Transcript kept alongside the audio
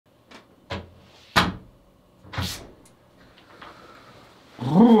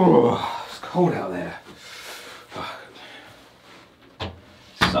Oh, it's cold out there.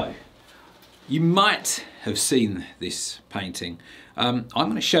 So, you might have seen this painting. I'm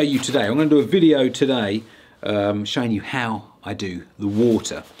going to show you today, I'm going to do a video today showing you how I do the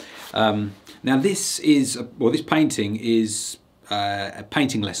water. Now this painting is a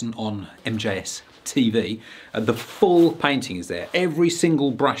painting lesson on MJS TV. The full painting is there, every single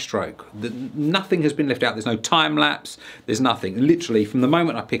brush stroke. Nothing has been left out, there's no time lapse, there's nothing. Literally from the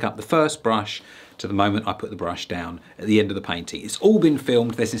moment I pick up the first brush to the moment I put the brush down at the end of the painting. It's all been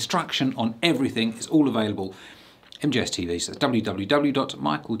filmed, there's instruction on everything, it's all available. MJS TV, so that's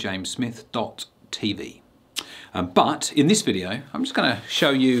www.michaeljamessmith.tv. But in this video, I'm just going to show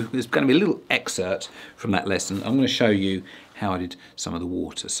you, there's going to be a little excerpt from that lesson. I'm going to show you how I did some of the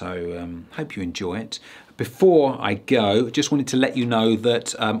water. So hope you enjoy it. Before I go, just wanted to let you know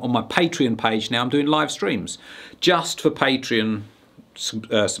that on my Patreon page now, I'm doing live streams just for Patreon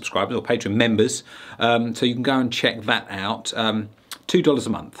subscribers or Patreon members. So you can go and check that out. $2 a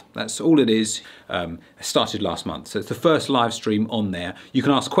month, that's all it is. It started last month, so it's the first live stream on there. You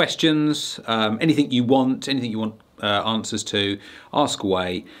can ask questions, anything you want answers to, ask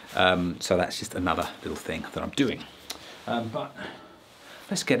away. So that's just another little thing that I'm doing. But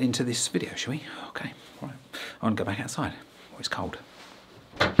let's get into this video, shall we? Okay, all right. I want to go back outside. Oh, it's cold.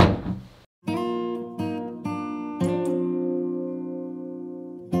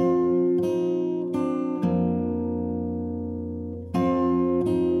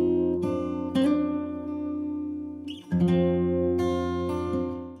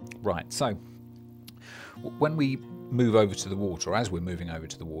 Right, so when we move over to the water, or as we're moving over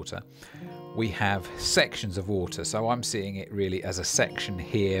to the water, we have sections of water. So I'm seeing it really as a section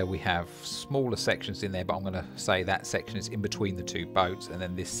here. We have smaller sections in there, but I'm going to say that section is in between the two boats, and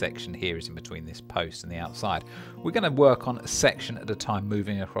then this section here is in between this post and the outside. We're going to work on a section at a time,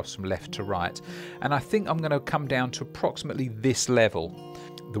 moving across from left to right, and I think I'm going to come down to approximately this level.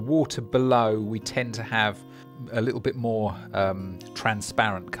 The water below, we tend to have a little bit more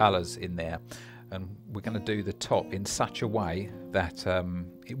transparent colours in there, and we're going to do the top in such a way that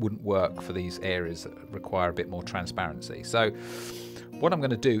it wouldn't work for these areas that require a bit more transparency. So what I'm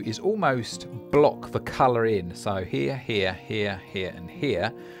going to do is almost block the colour in. So here, here, here, here and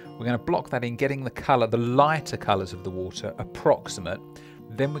here, we're going to block that in, getting the colour, the lighter colours of the water approximate.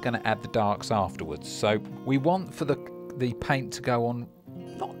 Then we're going to add the darks afterwards. So we want for the paint to go on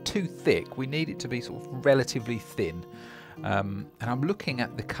not too thick, we need it to be sort of relatively thin. And I'm looking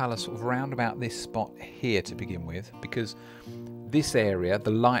at the colour sort of round about this spot here to begin with, because this area,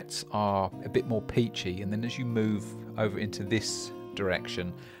 the lights are a bit more peachy, and then as you move over into this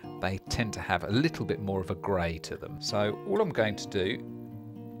direction, they tend to have a little bit more of a grey to them. So all I'm going to do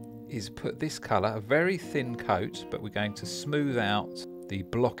is put this colour, a very thin coat, but we're going to smooth out the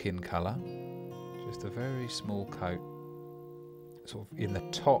block-in colour, just a very small coat, sort of in the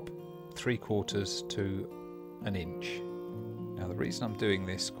top 3/4 to an inch. Now the reason I'm doing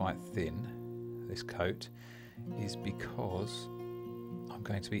this quite thin, this coat, is because I'm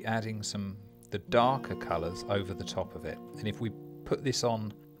going to be adding the darker colours over the top of it. And if we put this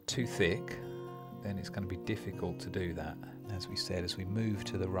on too thick, then it's going to be difficult to do that. As we said, as we move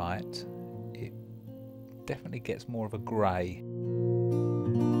to the right, it definitely gets more of a grey.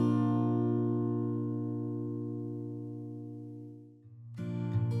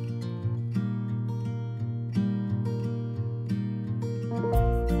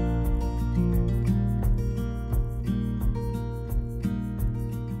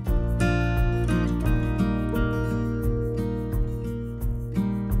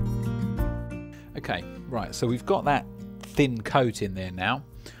 Okay, right, so we've got that thin coat in there now.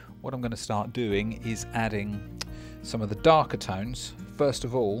 What I'm going to start doing is adding some of the darker tones, first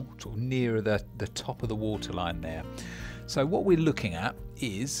of all, sort of nearer the top of the waterline there. So what we're looking at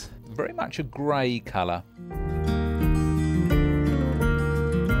is very much a grey colour.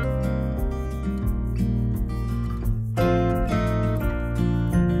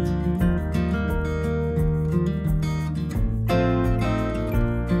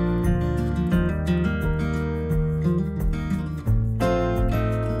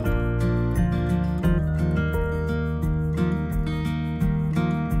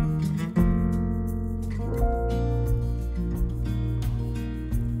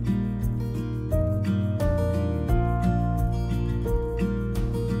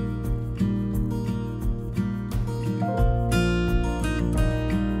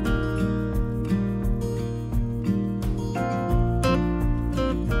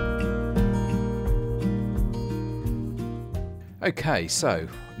 Okay, so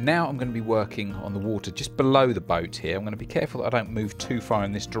now I'm going to be working on the water just below the boat here. I'm going to be careful that I don't move too far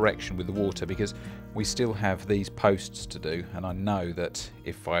in this direction with the water, because we still have these posts to do, and I know that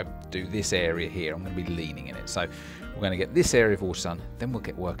if I do this area here, I'm going to be leaning in it. So we're going to get this area of water done, then we'll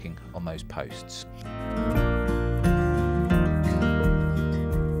get working on those posts.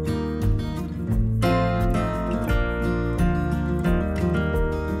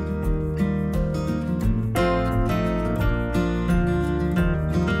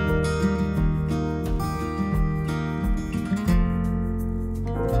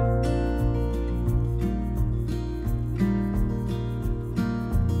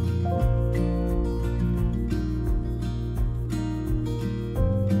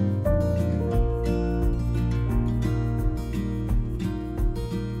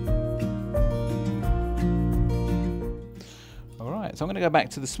 So I'm going to go back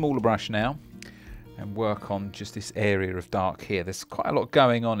to the smaller brush now and work on just this area of dark here. There's quite a lot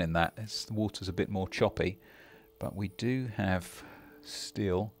going on in that. The water's a bit more choppy, but we do have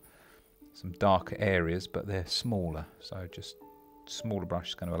still some darker areas, but they're smaller. So just smaller brush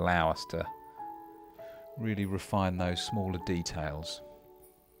is going to allow us to really refine those smaller details.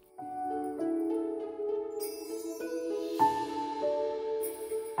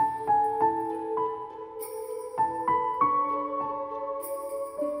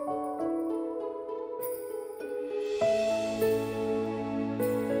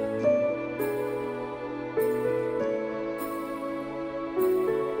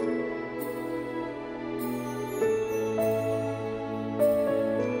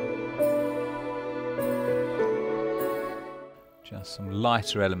 Just some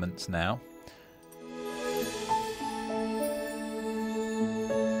lighter elements now.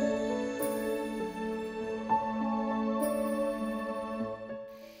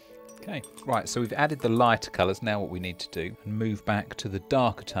 Okay, right, so we've added the lighter colours. Now what we need to do and move back to the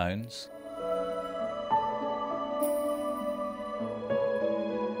darker tones.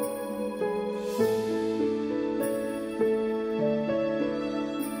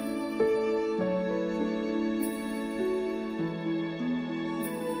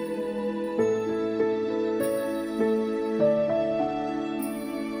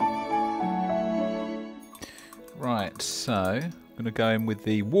 Right, so I'm going to go in with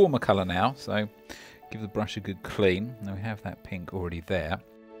the warmer colour now, so give the brush a good clean. Now we have that pink already there.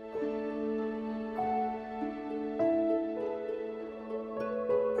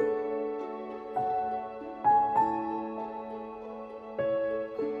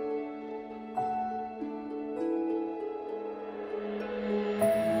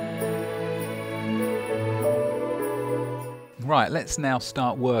 Right, let's now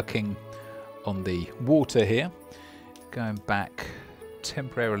start working on the water here. Going back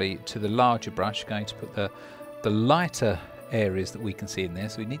temporarily to the larger brush, going to put the lighter areas that we can see in there.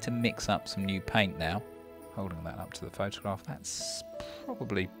 So we need to mix up some new paint now. Holding that up to the photograph, that's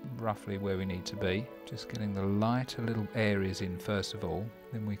probably roughly where we need to be. Just getting the lighter little areas in first of all,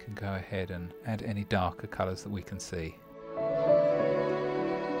 then we can go ahead and add any darker colours that we can see.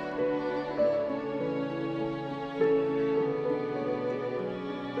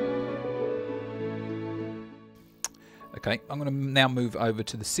 Okay, I'm going to now move over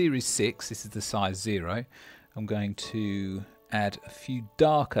to the Series 6. This is the size 0. I'm going to add a few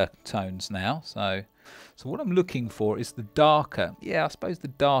darker tones now. So what I'm looking for is the darker, I suppose the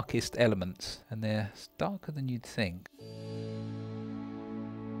darkest elements. And they're darker than you'd think.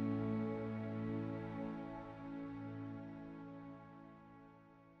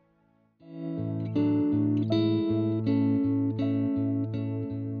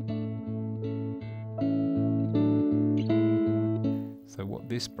 So what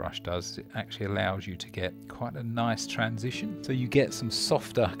this brush does is it actually allows you to get quite a nice transition. So you get some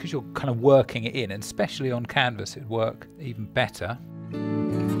softer, because you're kind of working it in, and especially on canvas it'd work even better.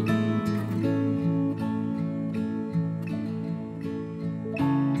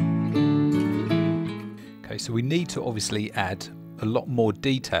 Okay, so we need to obviously add a lot more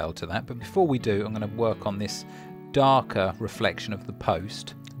detail to that, but before we do, I'm going to work on this darker reflection of the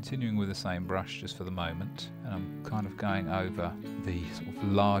post. Continuing with the same brush just for the moment, and I'm kind of going over the sort of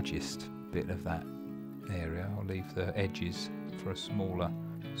largest bit of that area. I'll leave the edges for a smaller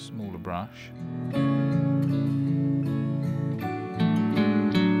brush.